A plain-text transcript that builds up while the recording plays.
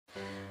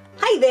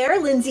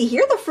there, Lindsay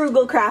here, the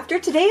Frugal Crafter.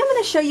 Today I'm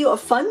going to show you a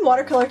fun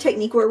watercolor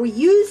technique where we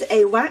use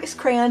a wax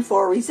crayon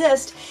for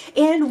resist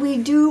and we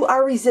do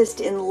our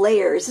resist in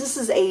layers. This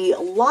is a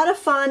lot of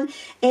fun,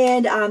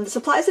 and the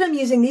supplies that I'm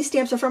using, these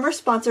stamps are from our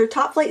sponsor,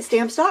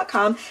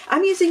 topflightstamps.com.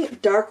 I'm using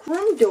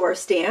darkroom door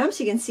stamps.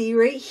 You can see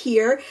right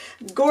here,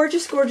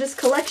 gorgeous, gorgeous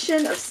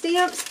collection of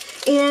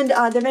stamps, and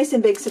they're nice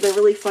and big, so they're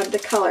really fun to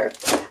color.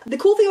 The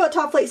cool thing about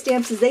Top Flight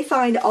Stamps is they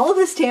find all of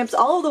the stamps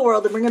all over the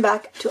world and bring them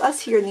back to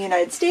us here in the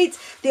United States.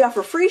 They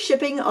offer free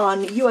shipping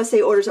on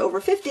USA orders over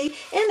 50,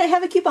 and I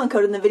have a coupon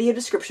code in the video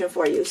description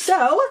for you.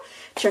 So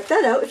check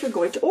that out if you're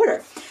going to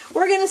order.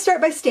 We're going to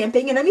start by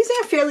stamping, and I'm using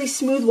a fairly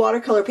smooth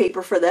watercolor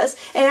paper for this.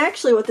 And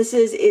actually what this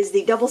is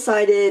the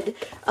double-sided,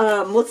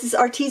 what's this,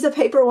 Arteza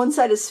paper. One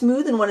side is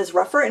smooth and one is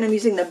rougher, and I'm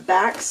using the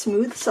back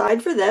smooth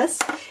side for this.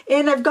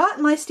 And I've got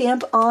my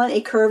stamp on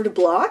a curved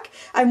block.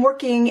 I'm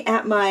working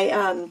at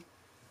my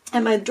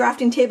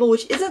drafting table,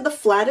 which isn't the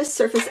flattest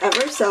surface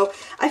ever, so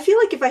I feel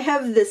like if I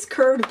have this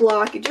curved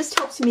block, it just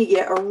helps me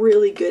get a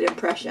really good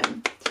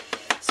impression.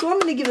 So I'm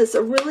going to give this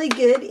a really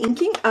good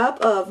inking up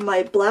of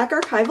my black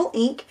archival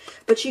ink,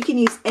 but you can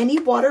use any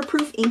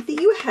waterproof ink that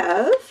you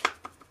have.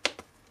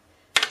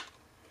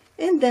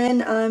 And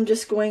then I'm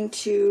just going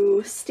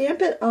to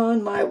stamp it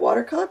on my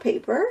watercolor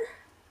paper.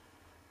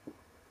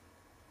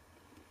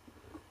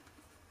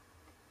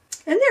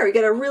 And there, we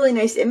got a really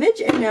nice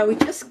image, and now we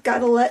just got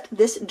to let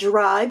this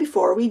dry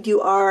before we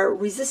do our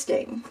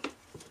resisting.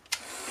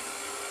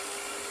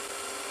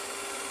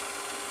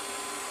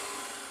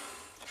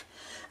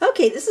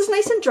 Okay, this is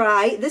nice and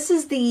dry. This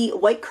is the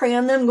white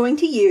crayon that I'm going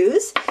to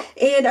use,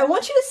 and I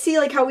want you to see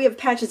like how we have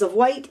patches of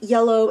white,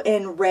 yellow,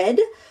 and red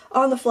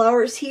on the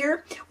flowers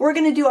here. We're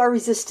going to do our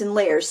resist in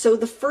layers. So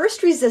the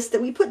first resist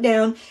that we put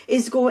down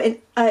is going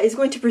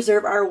to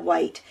preserve our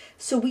white.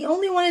 So we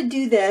only want to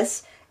do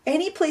this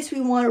any place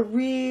we want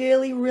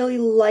really, really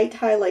light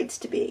highlights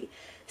to be.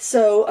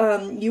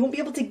 So you won't be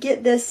able to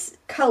get this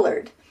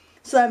colored.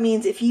 So that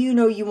means if you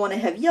know you want to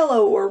have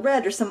yellow or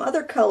red or some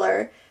other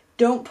color,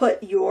 don't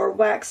put your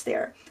wax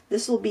there.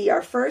 This will be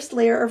our first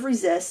layer of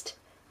resist,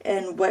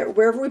 and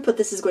wherever we put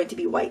this is going to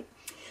be white.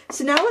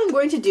 So now what I'm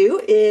going to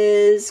do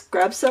is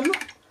grab some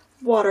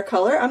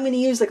watercolor. I'm going to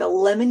use like a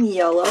lemon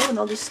yellow, and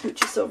I'll just scooch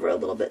this over a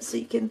little bit so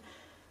you can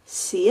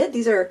see it.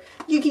 These are,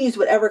 you can use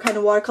whatever kind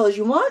of watercolors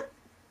you want.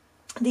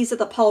 These are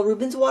the Paul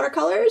Rubens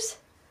watercolors.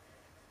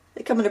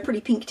 They come in a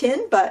pretty pink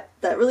tin, but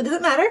that really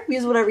doesn't matter.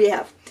 Use whatever you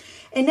have.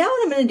 And now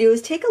what I'm going to do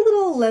is take a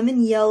little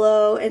lemon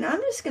yellow, and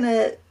I'm just going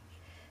to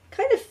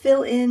kind of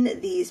fill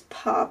in these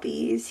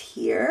poppies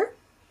here.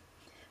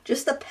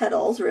 Just the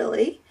petals,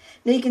 really.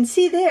 Now you can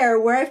see there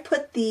where I've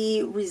put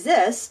the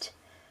resist,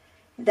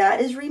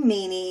 that is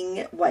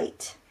remaining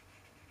white.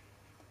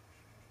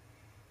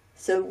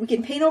 So we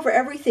can paint over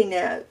everything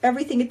now,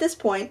 everything at this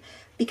point,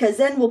 because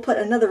then we'll put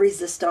another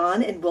resist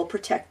on and we'll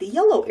protect the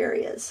yellow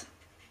areas.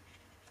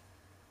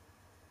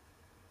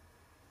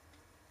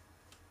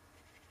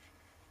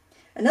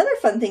 Another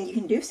fun thing you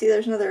can do, see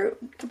there's another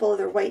couple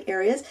other white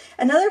areas.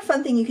 Another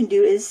fun thing you can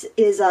do is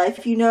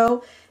if you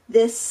know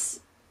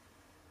this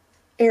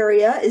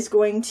area is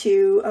going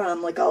to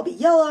like all be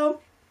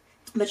yellow,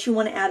 but you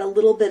want to add a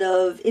little bit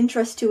of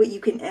interest to it, you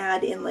can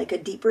add in like a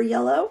deeper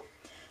yellow.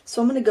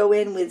 So I'm going to go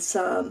in with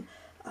some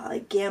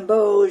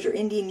gamboge or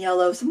Indian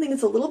yellow, something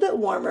that's a little bit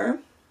warmer.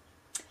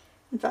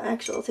 In fact,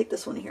 actually, I'll take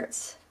this one here.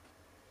 It's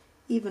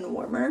even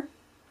warmer.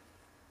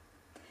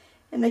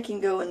 And I can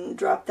go and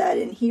drop that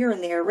in here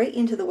and there, right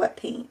into the wet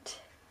paint.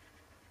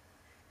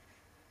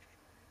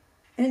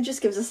 And it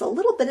just gives us a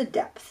little bit of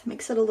depth,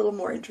 makes it a little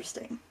more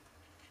interesting.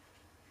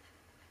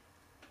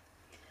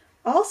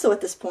 Also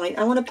at this point,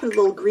 I want to put a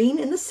little green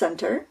in the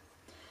center.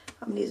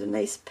 I'm going to use a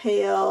nice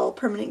pale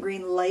permanent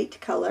green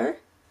light color.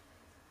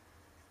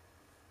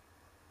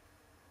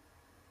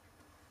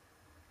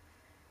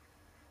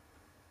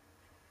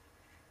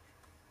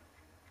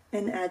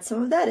 And add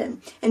some of that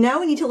in. And now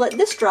we need to let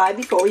this dry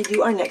before we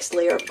do our next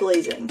layer of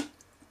glazing.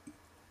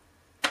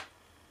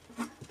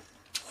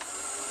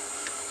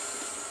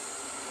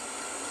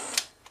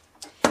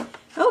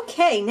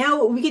 Okay,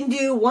 now we can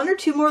do one or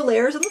two more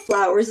layers on the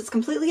flowers. It's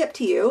completely up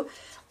to you.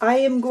 I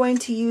am going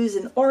to use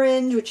an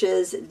orange, which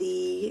is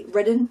the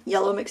red and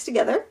yellow mixed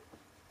together.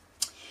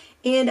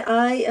 And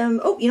I am,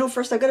 oh, you know,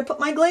 first I've got to put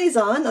my glaze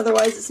on,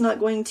 otherwise it's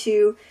not going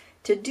to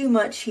do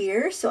much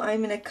here. So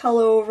I'm going to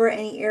color over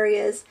any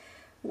areas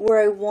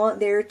where I want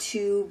there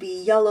to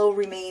be yellow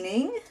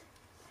remaining.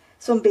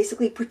 So I'm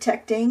basically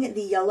protecting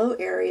the yellow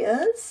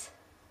areas.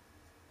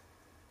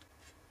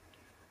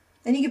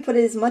 And you can put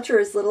as much or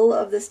as little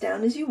of this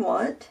down as you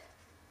want.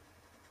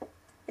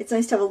 It's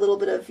nice to have a little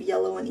bit of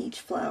yellow in each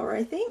flower,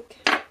 I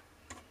think.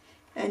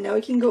 And now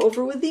we can go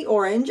over with the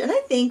orange. And I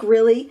think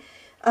really,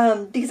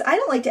 because I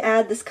don't like to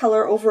add this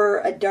color over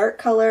a dark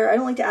color, I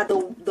don't like to add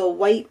the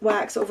white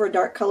wax over a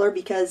dark color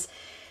because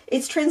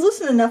it's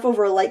translucent enough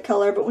over a light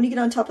color, but when you get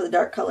on top of the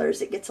dark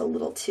colors, it gets a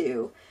little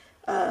too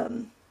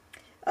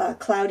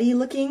cloudy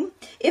looking.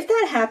 If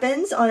that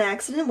happens on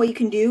accident, what you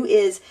can do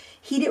is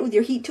heat it with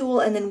your heat tool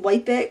and then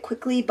wipe it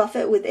quickly, buff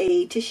it with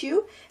a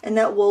tissue, and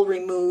that will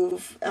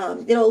remove,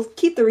 it'll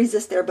keep the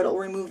resist there, but it'll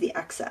remove the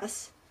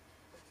excess.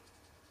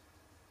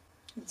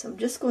 And so I'm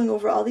just going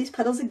over all these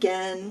petals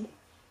again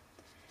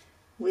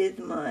with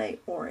my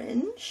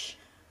orange.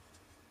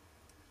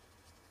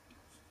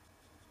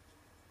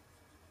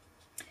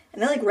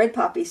 And I like red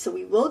poppies, so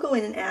we will go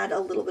in and add a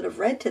little bit of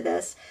red to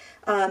this.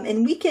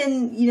 And we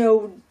can, you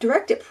know,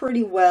 direct it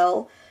pretty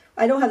well.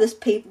 I don't have this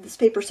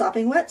paper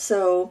sopping wet,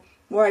 so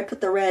where I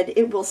put the red,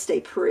 it will stay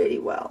pretty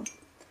well.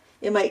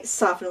 It might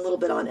soften a little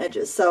bit on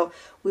edges. So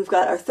we've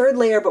got our third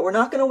layer, but we're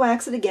not going to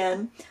wax it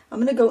again. I'm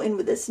going to go in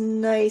with this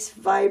nice,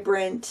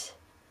 vibrant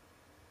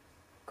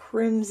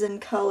crimson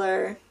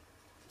color.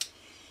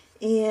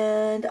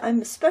 And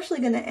I'm especially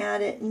going to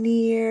add it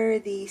near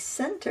the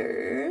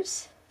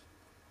centers.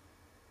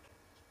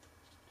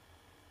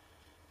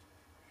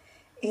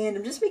 And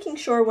I'm just making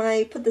sure when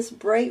I put this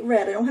bright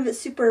red, I don't have it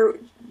super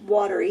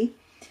watery.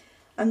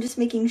 I'm just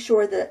making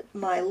sure that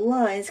my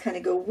lines kind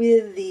of go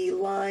with the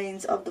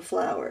lines of the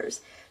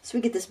flowers. So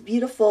we get this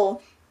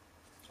beautiful,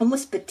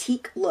 almost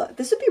batik look.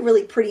 This would be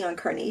really pretty on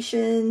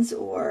carnations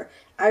or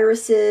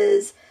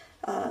irises.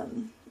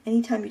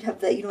 Anytime you'd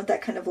have that, you want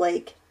that kind of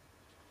like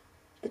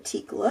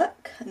batik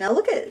look. Now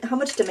look at how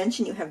much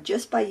dimension you have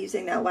just by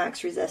using that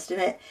wax resist in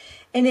it.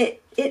 And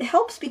it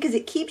helps because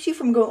it keeps you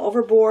from going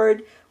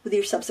overboard with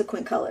your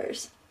subsequent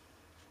colors.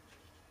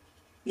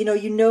 You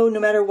know no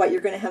matter what, you're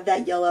going to have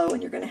that yellow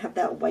and you're going to have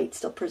that white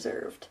still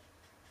preserved.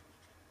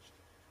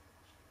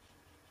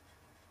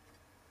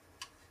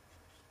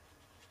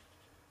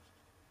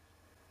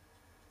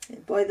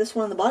 And boy, this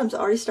one on the bottom's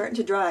already starting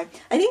to dry.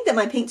 I think that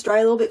my paints dry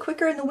a little bit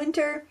quicker in the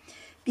winter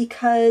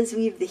because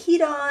we have the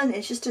heat on and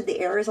it's just the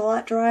air is a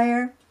lot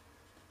drier.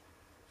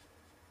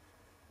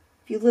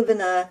 If you live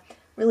in a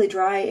really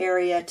dry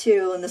area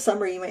too, in the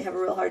summer you might have a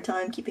real hard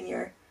time keeping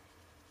your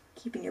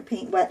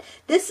paint wet.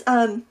 This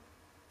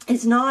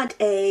is not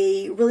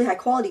a really high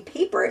quality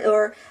paper,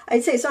 or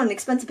I'd say it's not an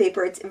expensive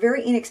paper. It's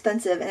very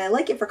inexpensive, and I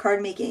like it for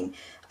card making,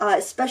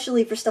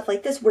 especially for stuff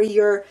like this where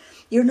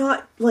you're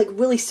not like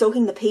really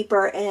soaking the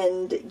paper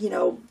and, you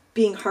know,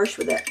 being harsh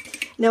with it.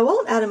 Now while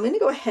I'm at it, I'm going to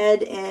go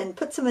ahead and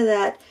put some of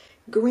that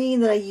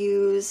green that I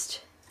used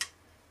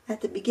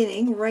at the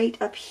beginning right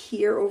up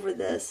here over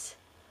this.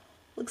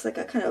 Looks like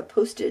a kind of a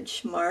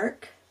postage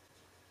mark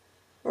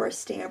or a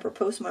stamp or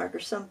postmark or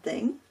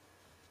something.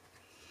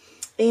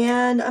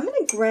 And I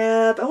want to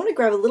grab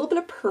a little bit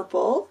of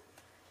purple.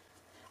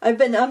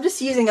 I'm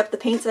just using up the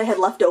paints that I had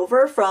left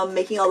over from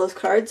making all those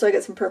cards, so I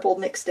got some purple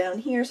mixed down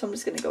here, so I'm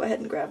just going to go ahead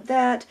and grab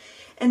that.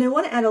 And I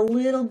want to add a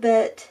little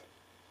bit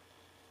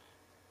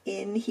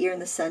in here in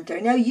the center.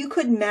 Now you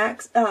could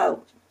mask,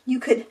 well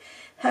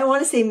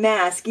yeah,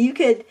 mask.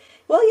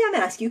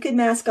 You could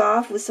mask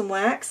off with some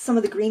wax some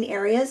of the green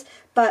areas,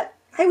 but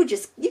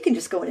you can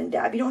just go in and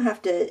dab. You don't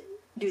have to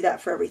do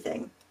that for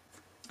everything.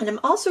 And I'm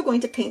also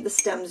going to paint the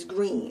stems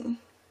green.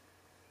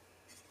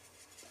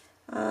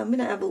 I'm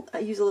going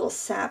to use a little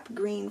sap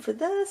green for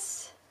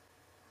this.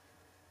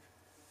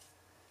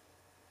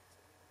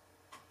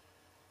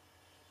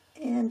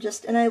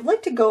 And I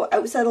like to go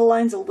outside the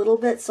lines a little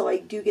bit so I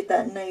do get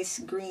that nice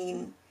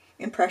green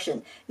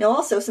impression. Now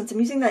also, since I'm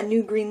using that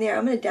new green there,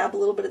 I'm going to dab a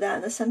little bit of that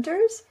in the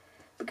centers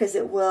because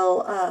it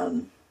will,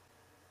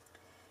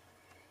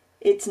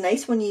 it's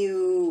nice when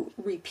you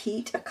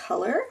repeat a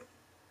color.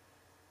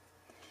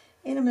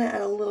 And I'm going to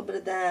add a little bit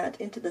of that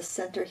into the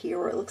center here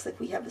where it looks like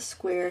we have a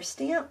square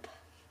stamp.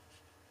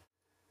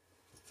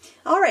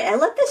 Alright, I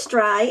let this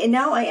dry, and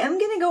now I am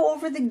going to go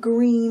over the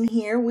green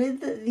here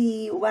with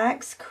the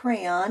wax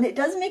crayon. It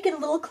does make it a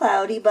little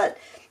cloudy, but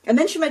I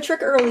mentioned my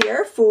trick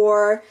earlier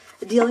for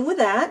dealing with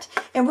that.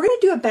 And we're going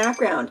to do a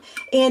background,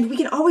 and we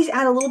can always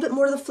add a little bit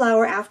more to the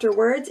flower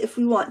afterwards if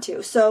we want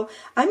to. So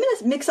I'm going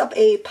to mix up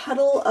a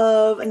puddle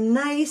of a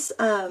nice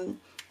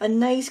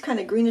kind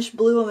of greenish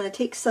blue. I'm going to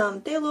take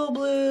some phthalo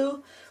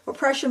blue or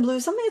Prussian blue,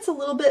 something that's a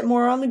little bit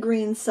more on the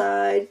green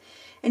side,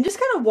 and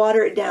just kind of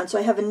water it down so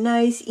I have a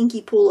nice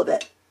inky pool of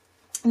it.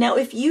 Now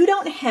if you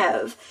don't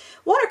have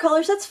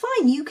watercolors, that's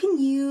fine. You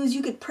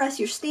could press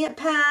your stamp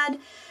pad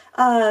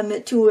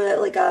to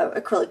like a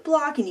acrylic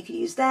block, and you could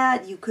use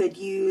that. You could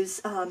use,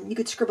 you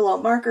could scribble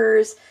out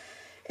markers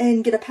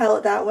and get a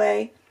palette that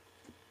way.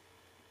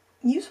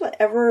 Use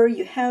whatever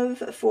you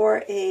have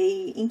for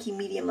a inky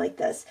medium like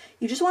this.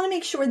 You just want to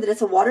make sure that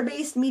it's a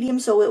water-based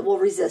medium so it will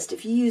resist.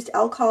 If you used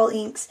alcohol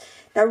inks,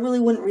 that really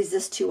wouldn't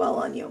resist too well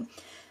on you.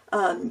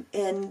 And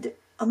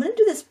I'm going to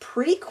do this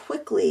pretty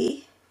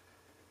quickly.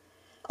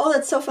 Oh,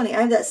 that's so funny.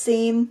 I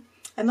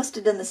must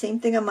have done the same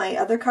thing on my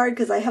other card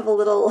because I have a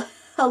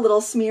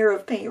little smear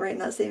of paint right in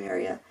that same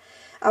area.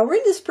 We're going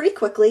to do this pretty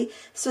quickly,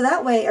 so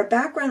that way our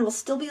background will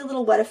still be a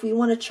little wet if we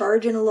want to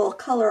charge in a little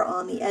color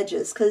on the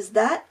edges, because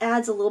that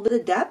adds a little bit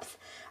of depth.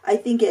 I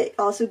think it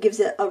also gives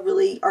it a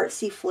really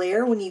artsy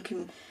flair when you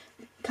can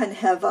kind of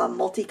have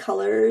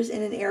multicolors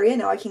in an area.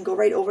 Now I can go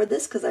right over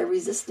this because I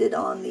resisted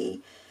on the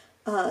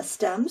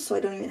stems, so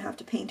I don't even have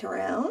to paint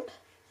around.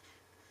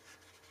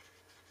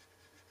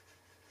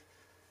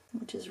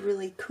 which is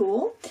really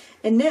cool.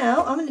 And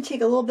now I'm going to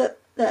take a little bit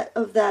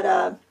of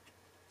that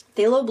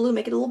phthalo blue,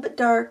 make it a little bit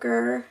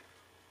darker,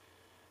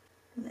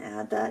 and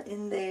add that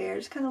in there.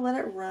 Just kind of let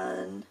it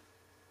run.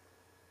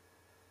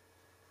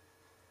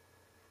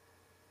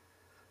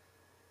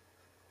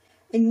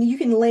 And you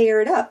can layer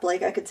it up.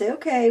 Like I could say,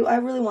 okay, I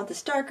really want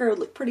this darker, it would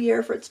look prettier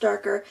if it's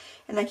darker,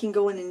 and I can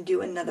go in and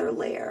do another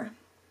layer.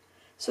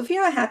 So if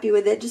you're not happy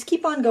with it, just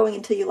keep on going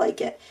until you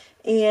like it.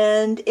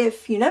 And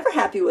if you're never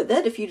happy with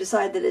it, if you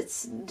decide that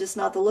it's just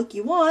not the look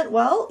you want,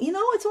 well, you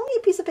know, it's only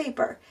a piece of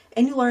paper.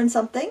 And you learn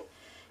something.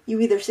 You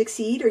either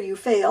succeed or you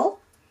fail.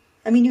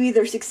 I mean, you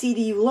either succeed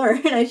or you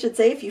learn, I should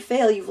say. If you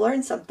fail, you've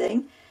learned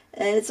something.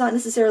 And it's not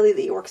necessarily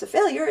that your work's a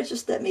failure, it's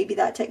just that maybe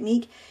that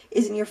technique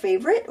isn't your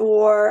favorite,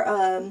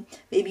 or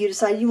maybe you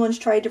decide you want to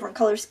try a different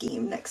color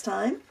scheme next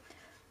time.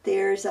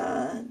 There's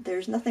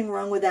nothing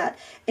wrong with that.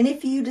 And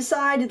if you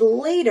decide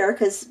later,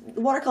 because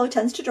watercolor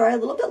tends to dry a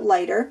little bit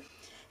lighter,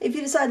 if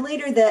you decide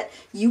later that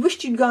you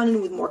wished you'd gone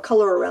in with more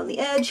color around the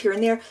edge here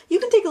and there, you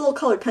can take a little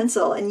colored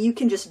pencil and you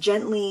can just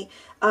gently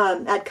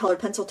add colored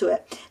pencil to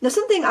it. Now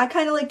something I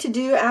kind of like to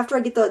do after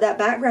I get that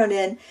background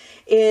in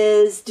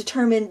is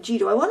determine, gee,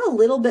 do I want a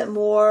little bit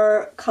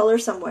more color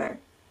somewhere?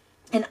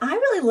 And I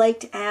really like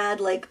to add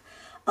like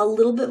a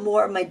little bit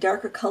more of my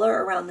darker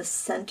color around the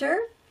center,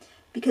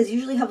 because you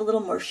usually have a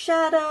little more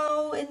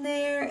shadow in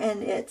there,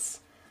 and it's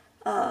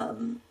a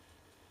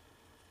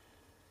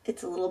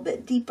little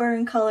bit deeper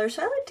in color.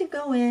 So I like to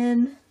go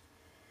in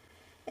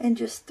and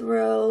just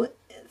throw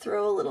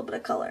a little bit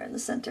of color in the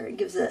center. It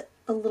gives it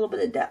a little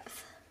bit of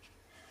depth.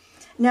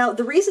 Now,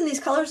 the reason these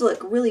colors look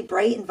really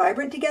bright and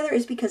vibrant together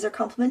is because they're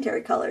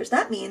complementary colors.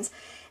 That means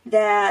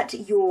that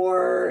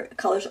your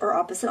colors are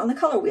opposite on the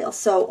color wheel.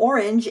 So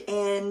orange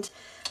and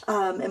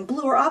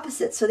blue are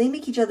opposites, so they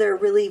make each other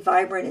really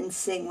vibrant and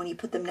sing when you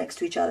put them next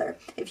to each other.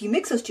 If you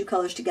mix those two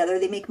colors together,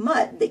 they make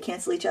mud. They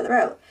cancel each other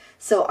out.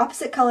 So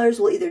opposite colors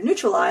will either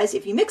neutralize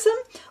if you mix them,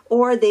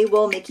 or they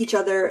will make each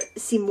other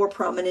seem more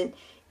prominent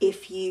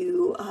if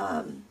you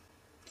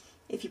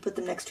put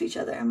them next to each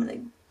other. I'm going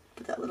to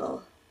put that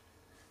little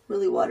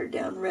really watered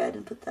down red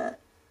and put that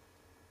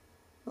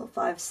little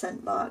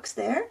 5-cent box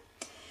there.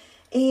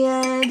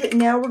 And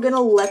now we're going to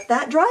let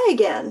that dry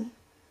again.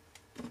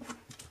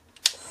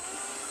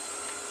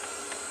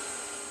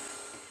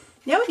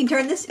 Now we can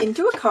turn this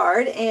into a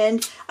card,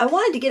 and I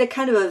wanted to get a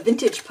kind of a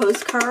vintage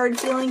postcard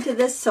feeling to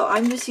this, so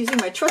I'm just using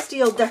my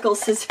trusty old decal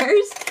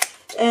scissors.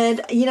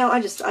 And you know,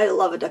 I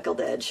love a deckled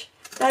edge.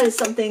 That is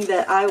something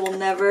that I will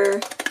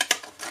never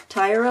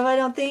tire of, I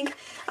don't think.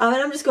 And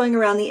I'm just going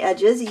around the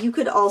edges. You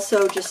could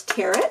also just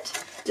tear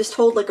it. Just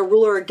hold like a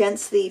ruler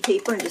against the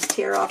paper and just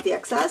tear off the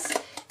excess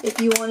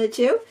if you wanted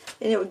to.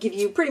 And it would give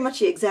you pretty much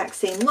the exact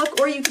same look,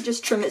 or you could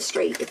just trim it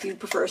straight if you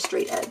prefer a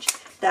straight edge.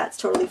 That's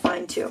totally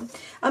fine too.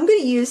 I'm going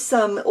to use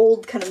some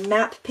old kind of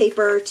map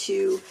paper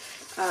to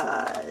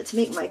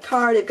make my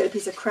card. I've got a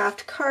piece of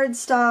craft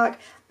cardstock.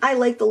 I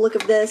like the look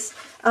of this.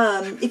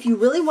 If you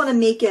really want to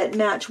make it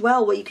match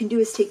well, what you can do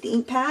is take the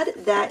ink pad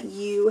that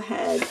you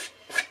had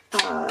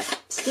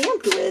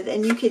stamped with,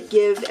 and you could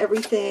give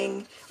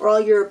everything, or all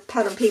your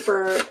pattern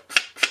paper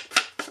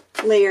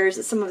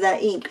layers, some of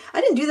that ink.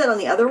 I didn't do that on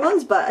the other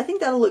ones, but I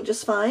think that'll look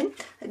just fine.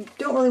 I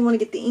don't really want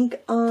to get the ink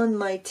on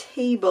my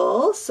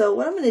table, so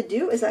what I'm going to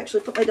do is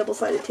actually put my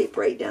double-sided tape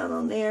right down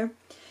on there.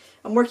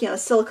 I'm working on a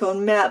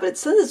silicone mat, but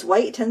since it's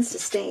white, it tends to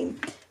stain.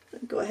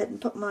 Go ahead and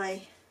put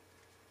my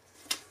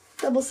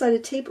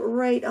double-sided tape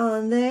right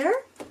on there,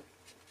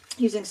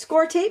 using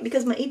score tape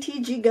because my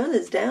ATG gun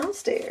is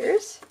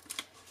downstairs,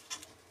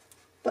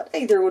 but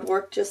either would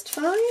work just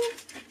fine.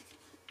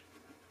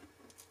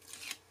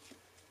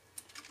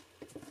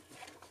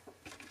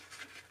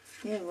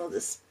 And we'll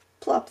just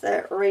plop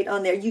that right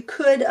on there. You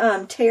could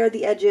tear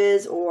the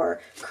edges or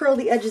curl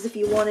the edges if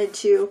you wanted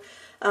to.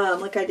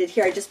 Like I did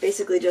here, I just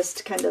basically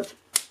just kind of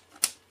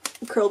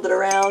curled it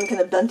around,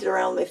 kind of bent it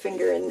around my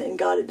finger and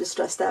got it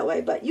distressed that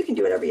way. But you can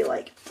do whatever you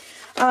like.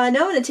 Now I'm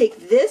going to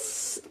take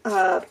this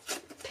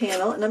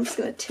panel and I'm just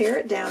going to tear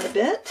it down a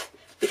bit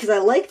because I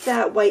like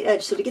that white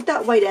edge. So to get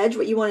that white edge,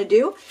 what you want to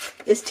do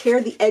is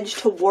tear the edge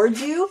towards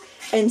you.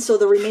 And so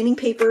the remaining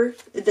paper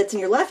that's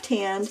in your left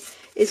hand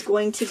is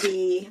going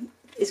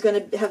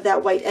to have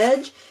that white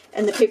edge,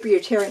 and the paper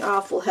you're tearing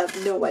off will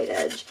have no white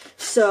edge.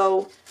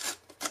 So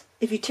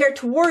if you tear it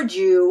towards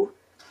you,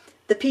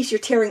 the piece you're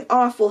tearing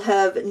off will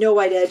have no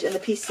white edge, and the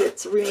piece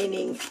that's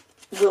remaining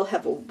will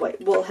have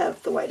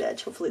the white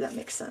edge. Hopefully that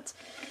makes sense.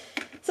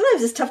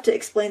 Sometimes it's tough to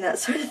explain that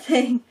sort of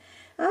thing.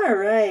 All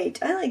right,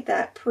 I like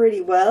that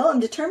pretty well.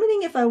 I'm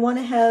determining if I want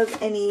to have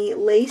any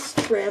lace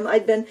trim. I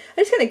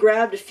just kind of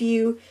grabbed a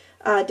few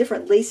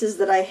different laces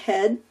that I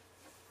had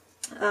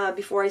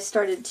before I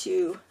started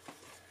to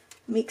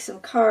make some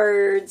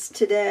cards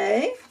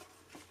today.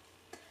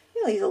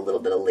 I'll use a little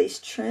bit of lace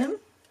trim.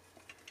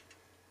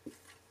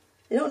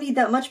 I don't need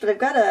that much, but I've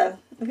got a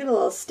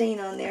little stain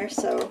on there,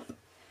 so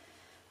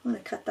I'm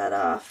going to cut that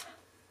off.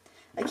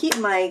 I keep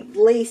my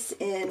lace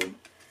in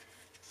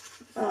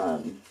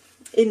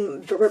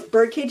in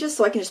bird cages,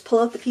 so I can just pull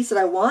out the piece that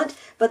I want.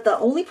 But the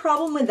only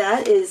problem with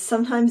that is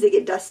sometimes they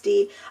get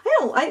dusty.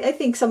 I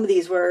think some of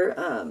these were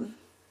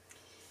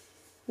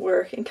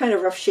in kind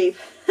of rough shape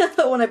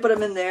when I put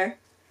them in there.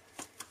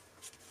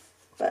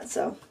 But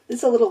so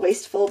it's a little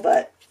wasteful,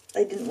 but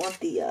I didn't want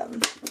the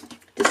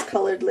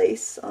discolored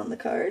lace on the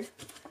card.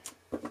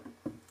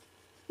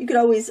 You could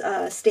always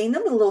stain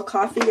them with a little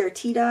coffee or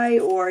tea dye,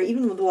 or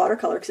even with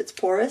watercolor because it's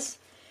porous,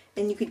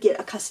 and you could get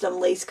a custom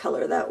lace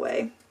color that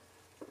way.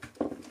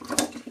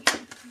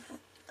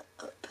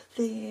 Up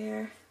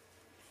there.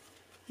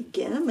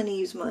 Again, I'm going to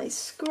use my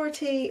score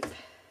tape.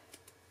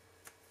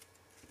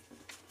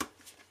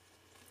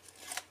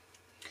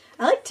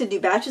 I like to do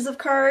batches of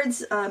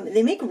cards.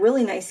 They make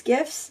really nice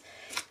gifts.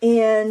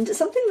 And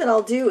something that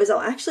I'll do is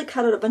I'll actually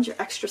cut out a bunch of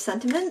extra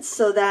sentiments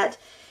so that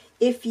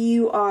if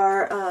you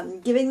are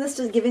giving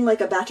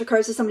like a batch of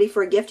cards to somebody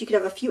for a gift, you could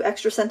have a few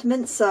extra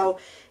sentiments. So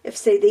if,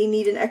 say, they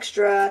need an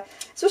extra,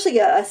 especially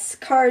a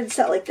card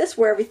set like this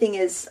where everything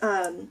is,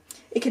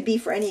 it could be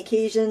for any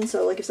occasion.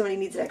 So like if somebody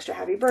needs an extra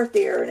happy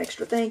birthday or an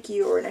extra thank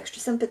you or an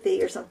extra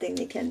sympathy or something,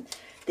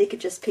 they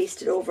could just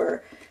paste it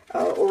over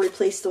or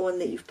replace the one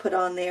that you've put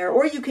on there.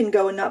 Or you can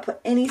go and not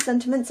put any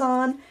sentiments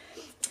on,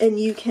 and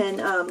you can,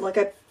 like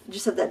I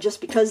just have that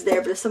just because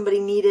there, but if somebody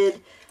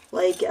needed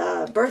like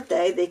a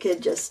birthday, they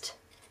could just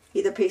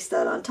either paste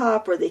that on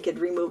top or they could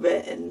remove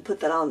it and put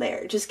that on there.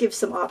 It just gives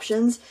some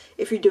options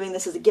if you're doing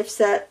this as a gift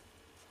set.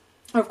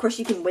 Or of course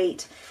you can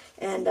wait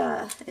and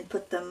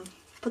put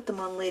them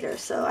on later.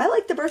 So I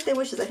like the birthday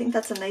wishes. I think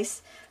that's a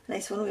nice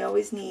one. We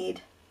always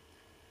need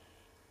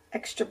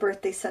extra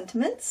birthday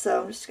sentiments.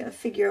 So I'm just going to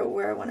figure out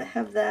where I want to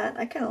have that.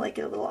 I kind of like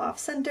it a little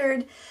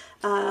off-centered.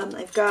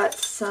 I've got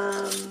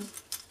some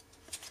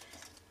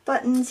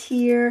buttons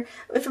here.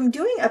 If I'm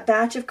doing a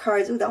batch of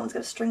cards, ooh, that one's got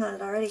a string on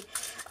it already.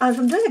 If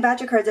I'm doing a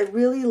batch of cards, I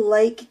really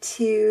like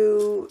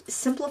to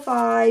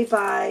simplify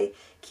by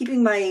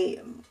keeping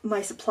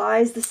my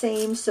supplies the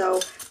same. So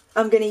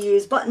I'm going to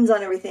use buttons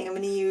on everything. I'm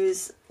going to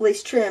use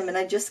lace trim, and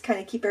I just kind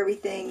of keep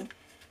everything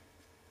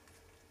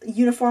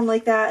uniform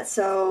like that,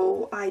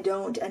 so I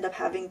don't end up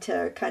having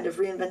to kind of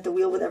reinvent the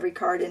wheel with every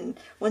card. And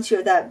once you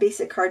have that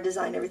basic card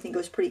design, everything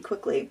goes pretty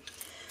quickly.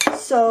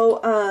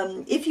 So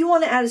if you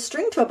want to add a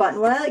string to a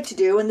button, what I like to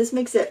do, and this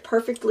makes it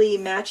perfectly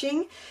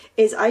matching,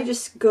 is I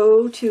just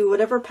go to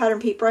whatever pattern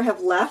paper I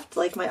have left,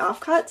 like my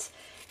offcuts,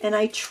 and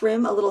I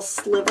trim a little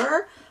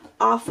sliver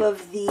off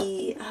of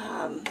the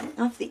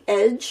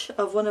edge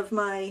of one of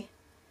my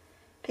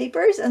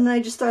papers, and then I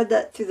just thread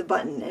that through the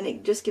button, and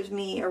it just gives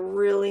me a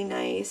really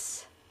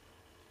nice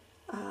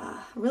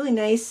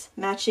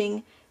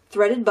matching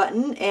threaded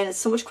button. And it's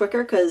so much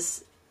quicker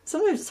because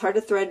sometimes it's hard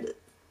to thread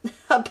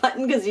a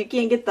button because you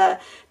can't get the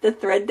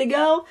thread to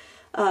go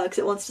because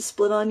it wants to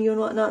split on you and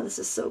whatnot, and this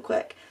is so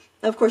quick.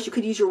 Now, of course, you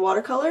could use your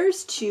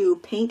watercolors to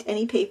paint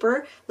any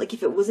paper. Like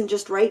if it wasn't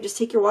just right, just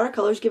take your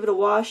watercolors, give it a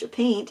wash, a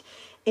paint,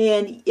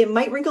 and it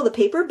might wrinkle the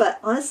paper, but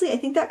honestly I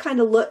think that kind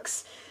of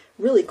looks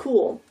really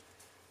cool.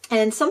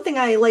 And something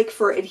I like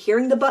for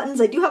adhering the buttons,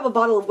 I do have a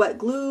bottle of wet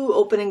glue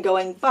open and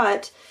going,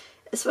 but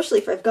especially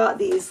if I've got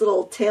these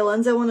little tail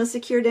ends I want to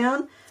secure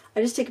down,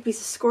 I just take a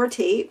piece of score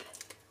tape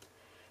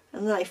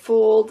and then I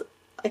fold,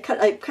 I kind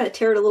of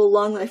tear it a little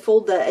long, then I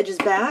fold the edges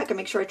back. I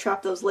make sure I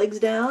trap those legs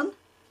down,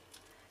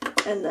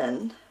 and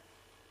then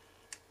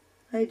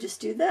I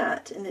just do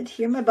that and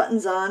adhere my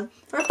buttons on.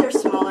 Or if they're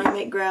smaller, I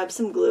might grab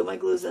some glue. My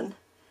glue's in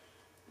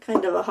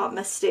kind of a hot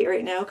mess state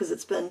right now because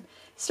it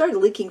started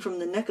leaking from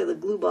the neck of the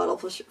glue bottle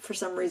for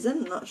some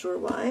reason. I'm not sure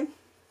why.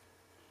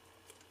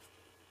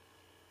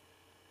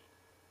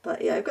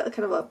 But yeah, I've got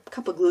kind of a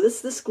cup of glue.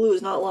 This glue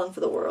is not long for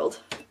the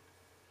world.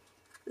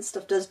 This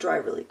stuff does dry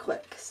really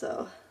quick,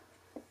 so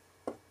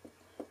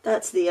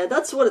that's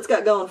what it's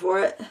got going for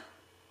it.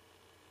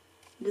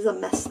 It is a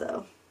mess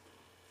though.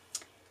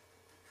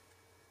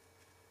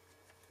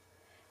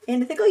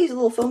 And I think I'll use a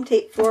little foam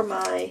tape for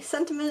my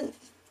sentiment.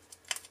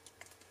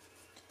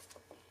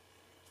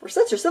 For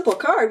such a simple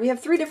card, we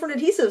have 3 different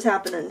adhesives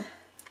happening.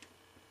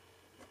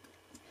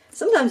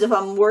 Sometimes if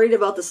I'm worried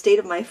about the state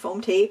of my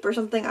foam tape or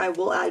something, I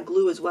will add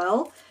glue as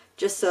well,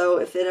 just so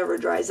if it ever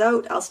dries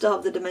out, I'll still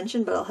have the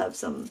dimension, but I'll have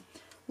some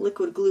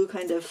liquid glue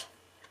kind of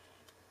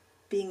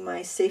being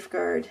my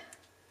safeguard.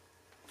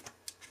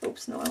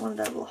 Oops, no, I wanted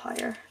that a little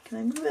higher. Can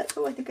I move it?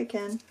 Oh, I think I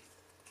can.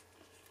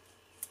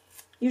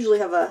 Usually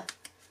have a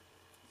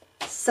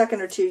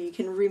second or two you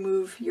can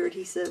remove your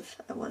adhesive.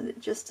 I wanted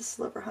it just a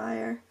sliver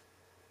higher.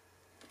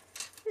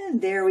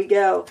 And there we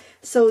go.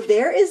 So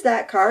there is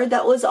that card.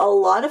 That was a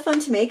lot of fun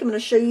to make. I'm going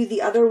to show you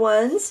the other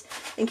ones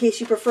in case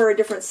you prefer a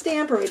different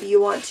stamp, or maybe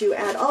you want to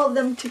add all of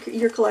them to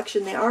your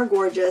collection. They are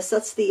gorgeous.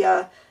 That's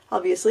the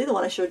obviously the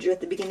one I showed you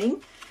at the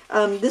beginning.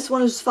 This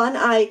one was fun.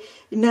 I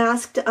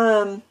masked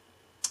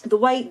the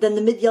white, then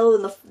the mid yellow,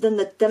 and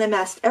then I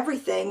masked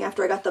everything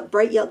after I got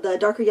the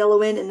darker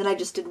yellow in, and then I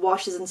just did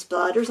washes and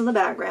splatters on the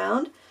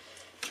background.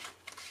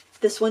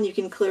 This one you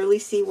can clearly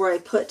see where I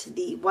put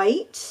the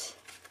white.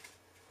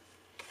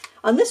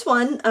 On this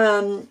one,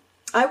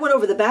 I went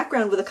over the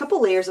background with a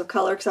couple layers of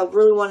color because I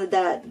really wanted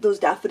those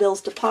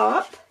daffodils to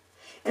pop.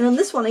 And on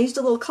this one, I used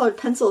a little colored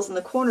pencils in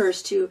the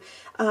corners to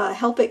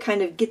help it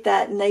kind of get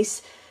that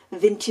nice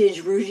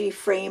vintage rougey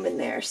frame in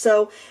there.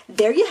 So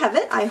there you have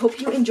it. I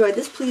hope you enjoyed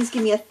this. Please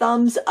give me a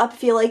thumbs up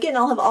if you like it, and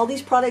I'll have all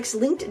these products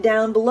linked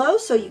down below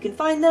so you can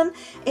find them.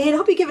 And I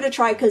hope you give it a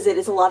try because it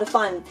is a lot of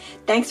fun.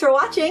 Thanks for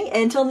watching.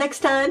 Until next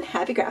time,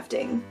 happy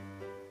crafting.